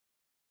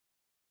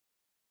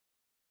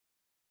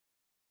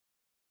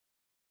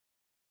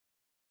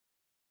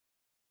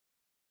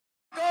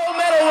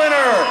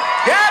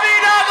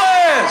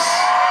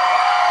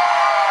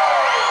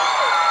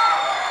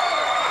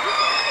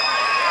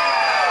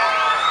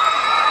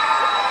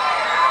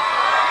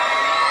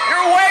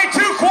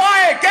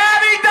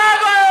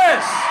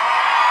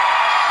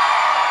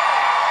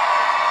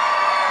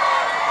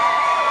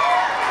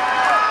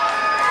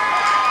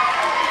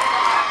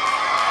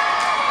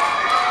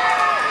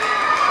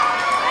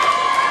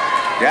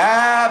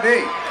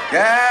Gabby,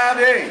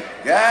 Gabby,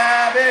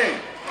 Gabby.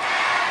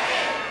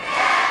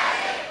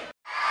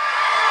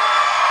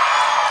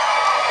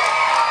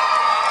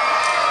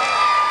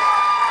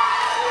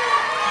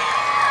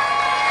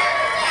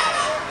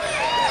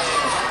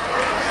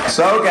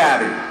 So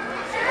Gabby,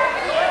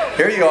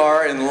 here you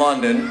are in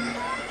London,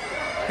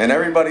 and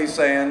everybody's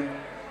saying,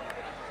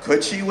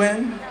 could she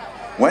win?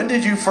 When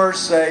did you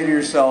first say to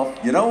yourself,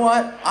 you know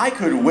what, I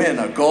could win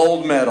a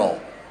gold medal?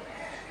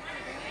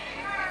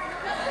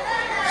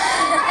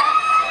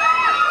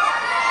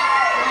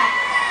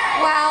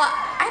 Well,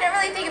 I didn't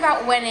really think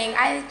about winning.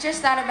 I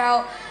just thought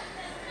about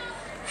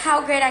how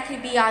great I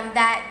could be on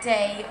that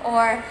day,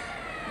 or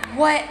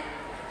what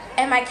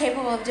am I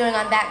capable of doing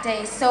on that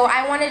day. So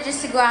I wanted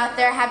just to go out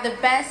there, have the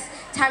best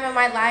time of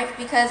my life,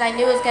 because I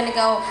knew it was going to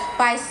go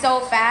by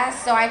so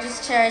fast. So I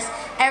just cherished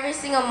every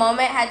single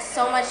moment, had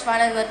so much fun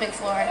on the Olympic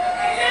floor.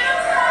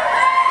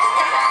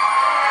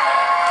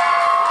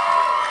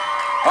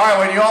 All right,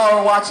 when you all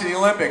are watching the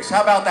Olympics,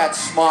 how about that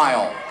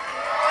smile?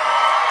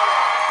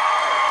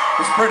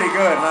 It's pretty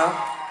good,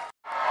 huh?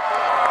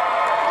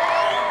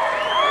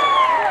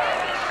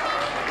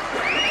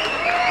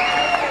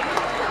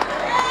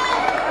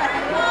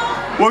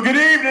 Well, good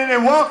evening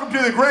and welcome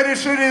to the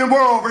greatest city in the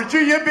world,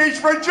 Virginia Beach,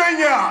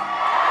 Virginia.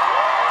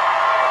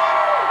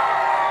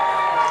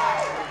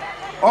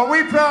 Are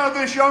we proud of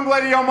this young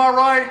lady on my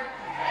right?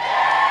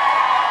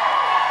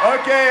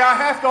 Okay, I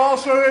have to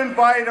also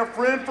invite a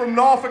friend from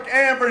Norfolk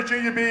and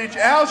Virginia Beach,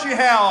 Algie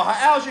Howell.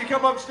 Algie,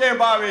 come up and stand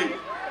by me.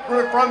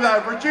 We're from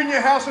the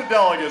Virginia House of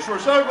Delegates. We're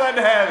so glad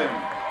to have him.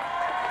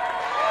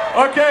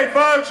 Okay,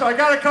 folks, I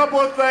got a couple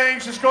of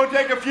things. It's going to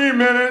take a few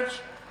minutes.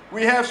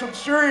 We have some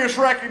serious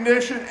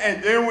recognition,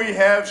 and then we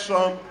have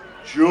some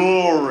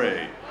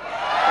jewelry.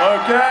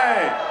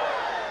 Okay.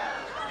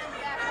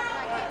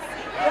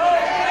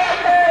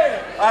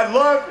 I'd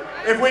love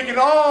if we can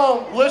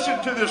all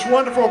listen to this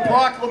wonderful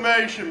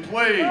proclamation,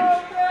 please.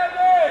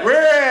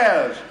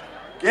 Whereas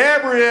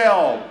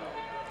Gabrielle,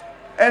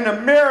 an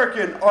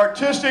American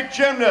artistic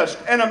gymnast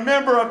and a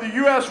member of the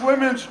U.S.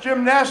 women's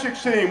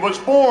gymnastics team, was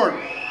born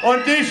on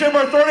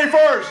December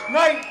 31st,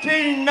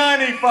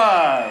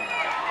 1995.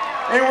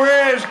 And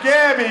whereas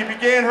Gabby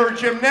began her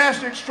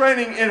gymnastics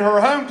training in her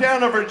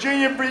hometown of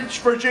Virginia Beach,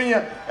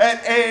 Virginia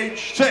at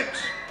age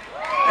 6.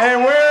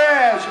 And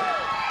whereas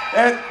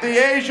at the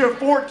age of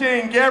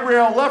 14,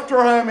 Gabrielle left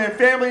her home and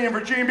family in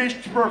Virginia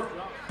Beach to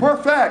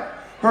perfect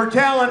her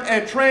talent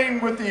and train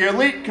with the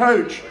elite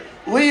coach,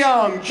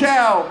 Leon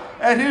Chow,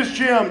 at his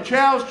gym,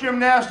 Chow's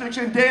Gymnastics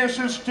and Dance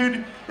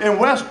Institute in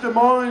West Des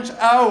Moines,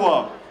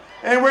 Iowa.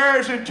 And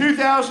whereas in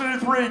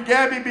 2003,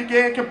 Gabby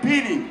began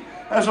competing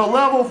as a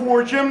level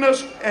 4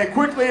 gymnast and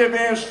quickly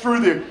advanced through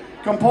the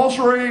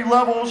compulsory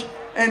levels,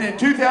 and in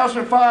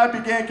 2005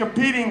 began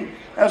competing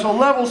as a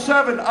level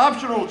 7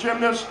 optional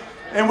gymnast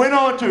and went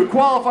on to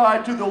qualify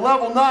to the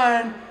level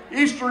 9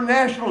 Eastern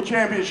National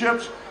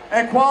Championships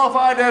and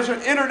qualified as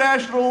an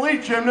international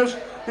elite gymnast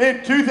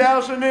in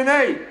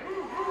 2008.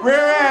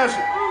 Whereas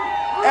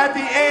at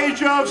the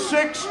age of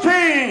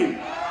 16,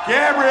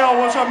 Gabrielle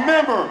was a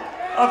member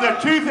of the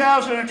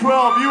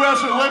 2012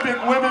 U.S. Olympic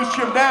women's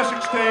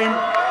gymnastics team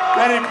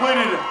that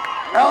included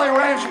Allie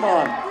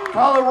Ransman,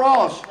 Kyla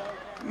Ross,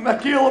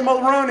 Michaela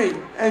Mulroney,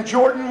 and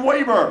Jordan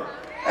Weber,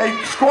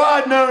 a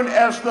squad known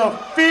as the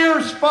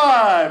Fierce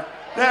Five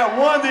that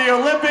won the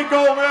Olympic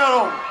gold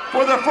medal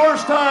for the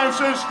first time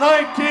since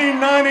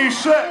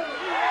 1996.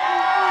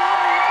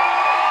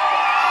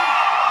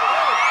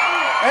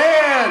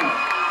 And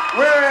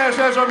whereas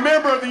as a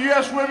member of the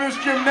U.S. women's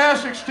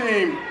gymnastics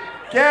team,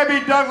 Gabby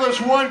Douglas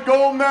won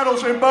gold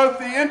medals in both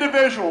the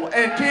individual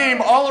and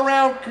team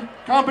all-around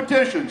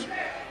competitions,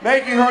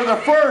 making her the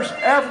first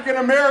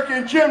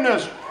African-American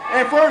gymnast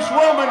and first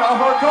woman of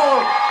her color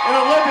in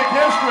Olympic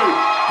history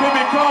to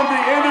become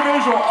the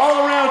individual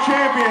all-around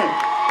champion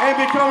and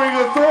becoming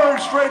the third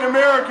straight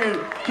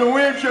American to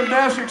win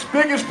gymnastics'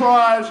 biggest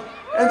prize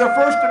and the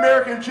first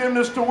American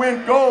gymnast to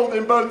win gold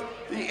in both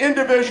the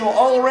individual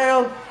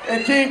all-around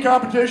and team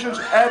competitions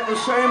at the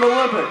same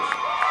Olympics.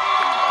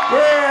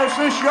 Whereas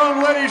this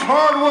young lady's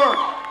hard work,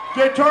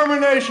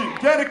 determination,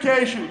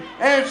 dedication,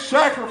 and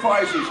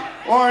sacrifices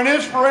are an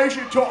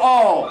inspiration to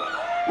all.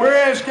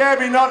 Whereas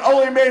Gabby not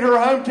only made her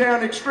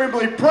hometown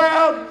extremely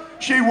proud,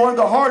 she won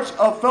the hearts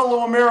of fellow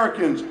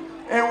Americans.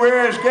 And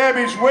whereas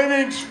Gabby's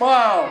winning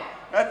smile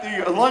at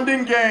the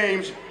London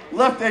Games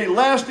left a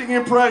lasting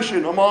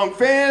impression among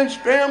fans,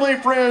 family,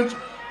 friends,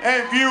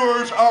 and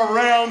viewers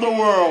around the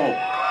world.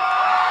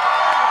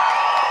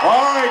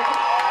 All right,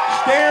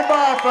 stand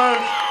by,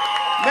 folks.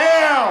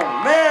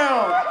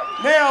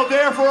 Now,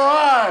 therefore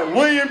I,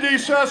 William D.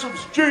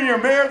 Sessoms, Jr.,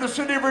 Mayor of the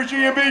City of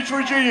Virginia Beach,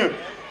 Virginia,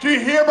 do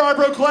hereby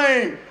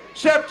proclaim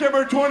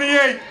September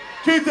 28,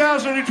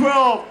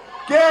 2012,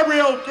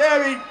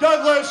 Gabby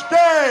Douglas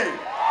Day.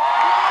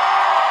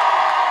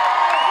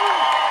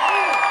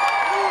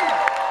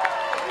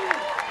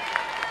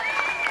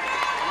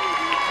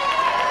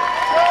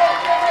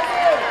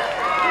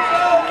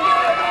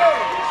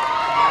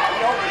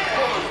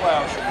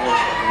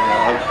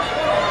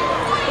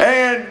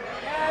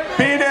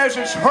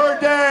 it's her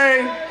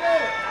day.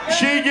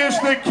 She gets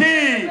the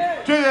key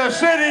to the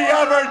city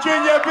of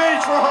Virginia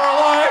Beach for her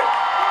life.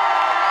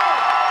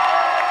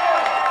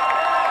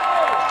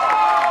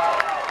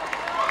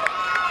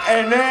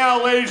 And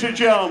now, ladies and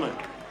gentlemen,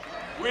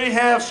 we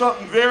have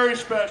something very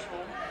special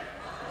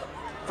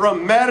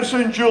from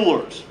Madison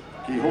Jewelers.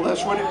 Can you hold that,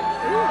 sweetie?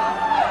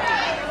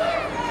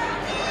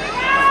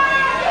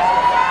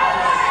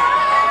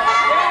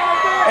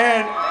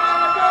 And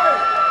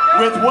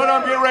with what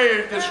I'm getting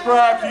ready to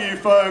describe to you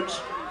folks,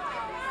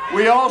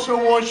 we also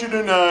want you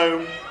to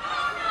know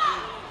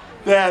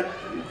that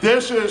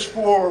this is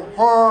for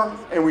her,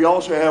 and we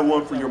also have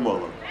one for your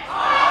mother.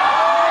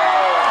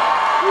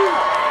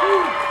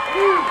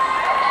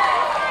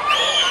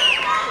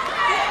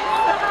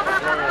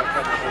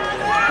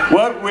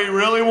 What we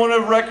really want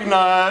to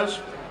recognize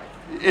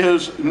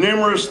is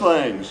numerous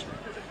things.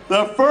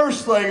 The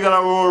first thing that I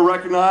want to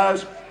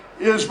recognize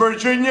is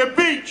Virginia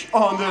Beach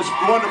on this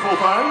wonderful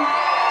thing.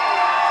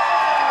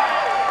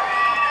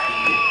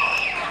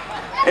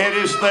 It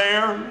is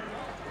there.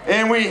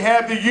 And we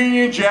have the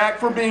Union Jack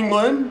from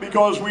England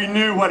because we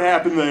knew what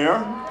happened there.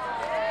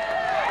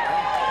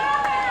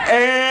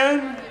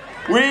 And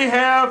we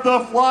have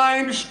the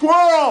Flying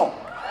Squirrel.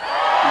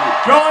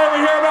 Did y'all ever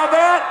hear about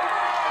that?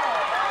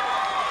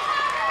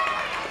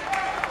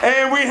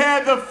 And we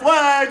had the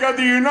flag of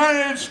the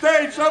United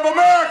States of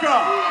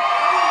America.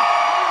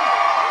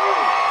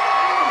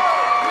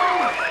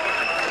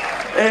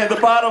 And the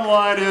bottom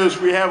line is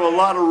we have a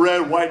lot of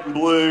red, white, and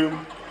blue.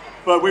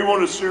 But we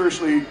want to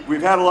seriously,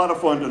 we've had a lot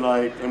of fun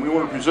tonight, and we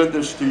want to present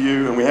this to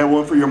you, and we have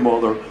one for your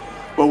mother.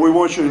 But we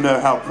want you to know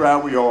how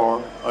proud we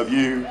are of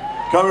you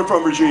coming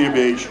from Virginia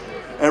Beach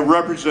and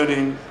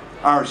representing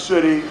our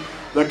city,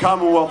 the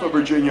Commonwealth of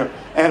Virginia,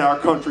 and our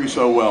country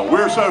so well.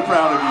 We're so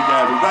proud of you,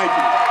 Gabby.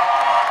 Thank you.